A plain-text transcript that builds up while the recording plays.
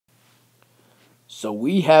So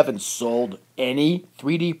we haven't sold any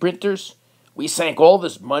 3D printers? We sank all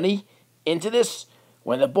this money into this?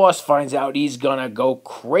 When the boss finds out, he's gonna go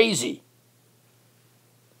crazy.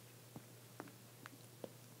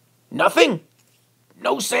 Nothing?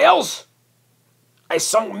 No sales? I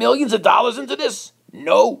sunk millions of dollars into this?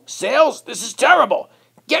 No sales? This is terrible.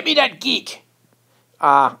 Get me that geek.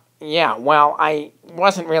 Yeah, well, I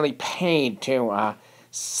wasn't really paid to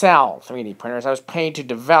sell 3D printers. I was paid to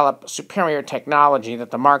develop superior technology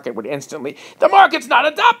that the market would instantly. The market's not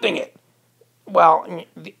adopting it. Well,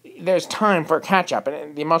 there's time for catch up,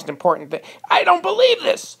 and the most important thing. I don't believe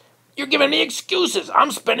this. You're giving me excuses.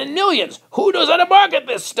 I'm spending millions. Who knows how to market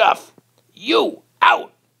this stuff? You,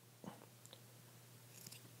 out.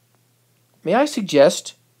 May I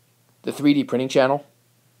suggest the 3D printing channel?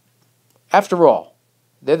 After all,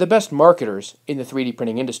 they're the best marketers in the 3D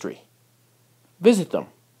printing industry. Visit them,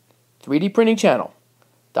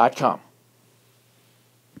 3dprintingchannel.com.